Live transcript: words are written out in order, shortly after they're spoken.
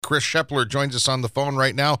Chris Shepler joins us on the phone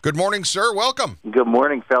right now. Good morning, sir. Welcome. Good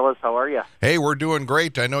morning, fellas. How are you? Hey, we're doing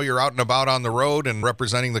great. I know you're out and about on the road and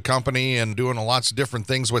representing the company and doing lots of different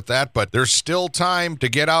things with that, but there's still time to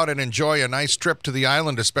get out and enjoy a nice trip to the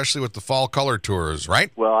island, especially with the fall color tours,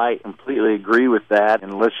 right? Well, I completely agree with that,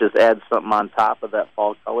 and let's just add something on top of that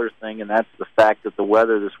fall color thing, and that's the fact that the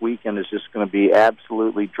weather this weekend is just going to be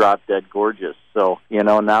absolutely drop-dead gorgeous. So,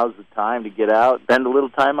 now's the time to get out, spend a little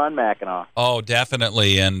time on Mackinac. Oh,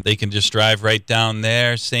 definitely, and they can just drive right down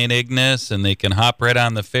there, St. Ignace, and they can hop right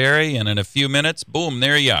on the ferry, and in a few minutes, boom,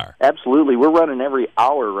 there you are. Absolutely. We're running every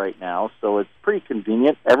hour right now, so it's pretty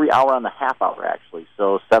convenient. Every hour on the half hour, actually,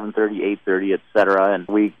 so 7:30, 8:30, etc., and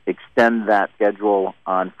we extend that schedule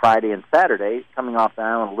on Friday and Saturday, coming off the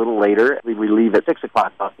island a little later. We leave at 6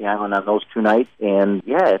 o'clock off the island on those 2 nights, and,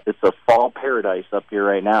 it's a fall paradise up here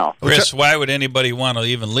right now. Chris, why would anybody want to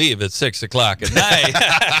even leave at 6 o'clock at night?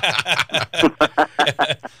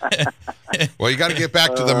 Well, you got to get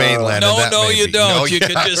back to the mainland. No, you don't. No, you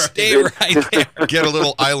can just stay right there. Get a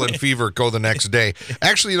little island fever, go the next day.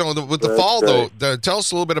 Actually, with the fall, though, tell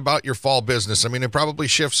us a little bit about your fall business. I mean, it probably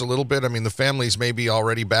shifts a little bit. I mean, the families may be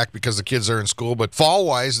already back because the kids are in school, but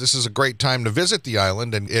fall-wise, this is a great time to visit the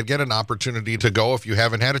island and get an opportunity to go if you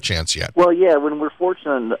haven't had a chance yet. Well, yeah, when we're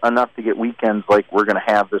fortunate enough to get weekends like we're going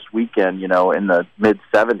to have this weekend, in the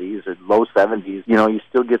mid-70s or low 70s, you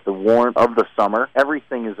still get the warmth of the summer.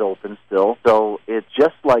 Everything is open still, so it's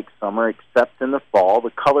just like summer except in the fall.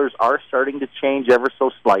 The colors are starting to change ever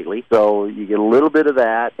so slightly, so you get a little bit of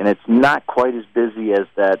that, and it's not quite as busy as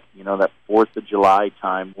that 4th of July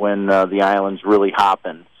time when the island's really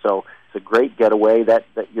hopping. So it's a great getaway. That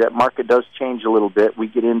market does change a little bit. We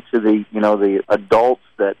get into the adults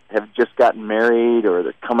that have just gotten married, or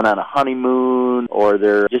they're coming on a honeymoon, or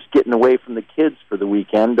they're just getting away from the kids for the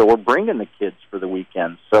weekend, or bringing the kids for the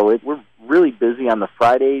weekend. So we're really busy on the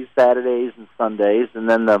Fridays, Saturdays, and Sundays, and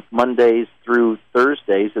then the Mondays through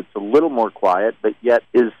Thursdays, it's a little more quiet, but yet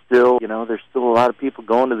is still, there's still a lot of people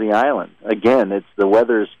going to the island. Again, the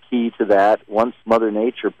weather is key to that. Once Mother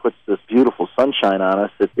Nature puts this beautiful sunshine on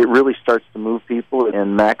us, it really starts to move people,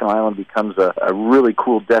 and Mackinac Island becomes a really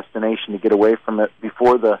cool destination to get away from it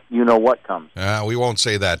before the you-know-what comes. We won't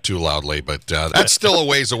say that too loudly, but that's still a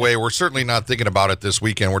ways away. We're certainly not thinking about it this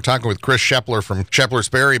weekend. We're talking with Chris Shepler from Shepler's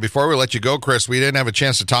Ferry. Before we let you go, Chris, we didn't have a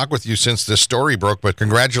chance to talk with you since this story broke, but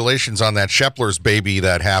congratulations on that Shepler's baby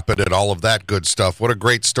that happened and all of that good stuff. What a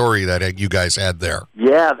great story that you guys had there.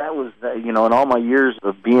 Yeah, that was, in all my years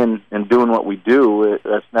of being and doing what we do,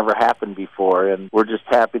 that's never happened before, and we're just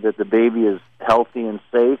happy that the baby is healthy and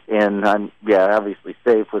safe, and I'm, obviously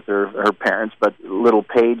safe with her parents, but little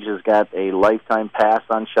Paige has got a lifetime pass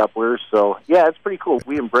on Shepler, so it's pretty cool.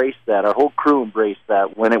 We embraced that. Our whole crew embraced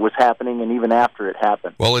that when it was happening and even after it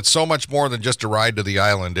happened. Well, it's so much more than just a ride to the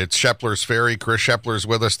island. It's Shepler's Ferry. Chris Shepler's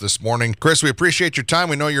with us this morning. Chris, we appreciate your time.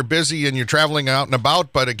 We know you're busy and you're traveling out and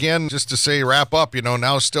about, but again, just to say wrap up,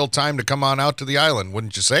 now's still time to come on out to the island,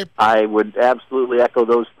 wouldn't you say? I would absolutely echo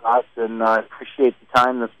those thoughts, and I appreciate the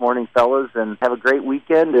time this morning, fellas, and have a great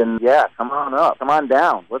weekend, and come on up. Come on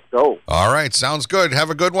down. Let's go. All right, sounds good. Have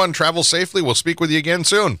a good one. Travel safely. We'll speak with you again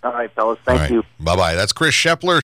soon. All right, fellas. Thank you. Bye-bye. That's Chris Shepler.